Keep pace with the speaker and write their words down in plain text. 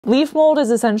Leaf mold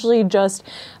is essentially just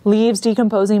leaves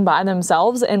decomposing by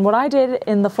themselves, and what I did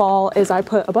in the fall is I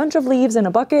put a bunch of leaves in a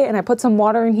bucket and I put some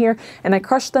water in here and I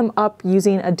crushed them up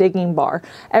using a digging bar.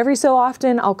 Every so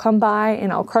often I'll come by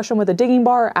and I'll crush them with a digging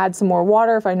bar, add some more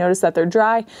water if I notice that they're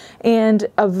dry, and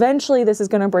eventually this is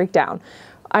going to break down.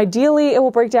 Ideally, it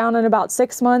will break down in about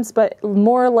 6 months, but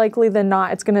more likely than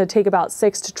not, it's going to take about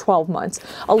 6 to 12 months.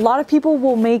 A lot of people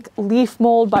will make leaf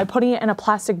mold by putting it in a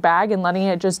plastic bag and letting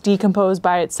it just decompose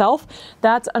by itself.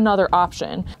 That's another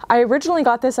option. I originally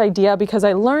got this idea because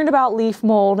I learned about leaf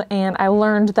mold and I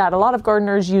learned that a lot of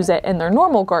gardeners use it in their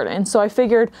normal garden. So I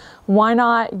figured, why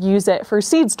not use it for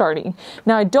seed starting?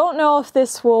 Now, I don't know if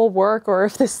this will work or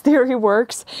if this theory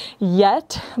works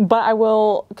yet, but I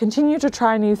will continue to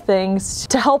try new things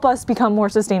to help us become more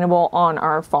sustainable on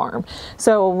our farm.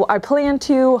 So I plan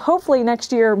to hopefully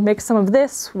next year mix some of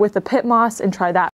this with the PittMoss and try that.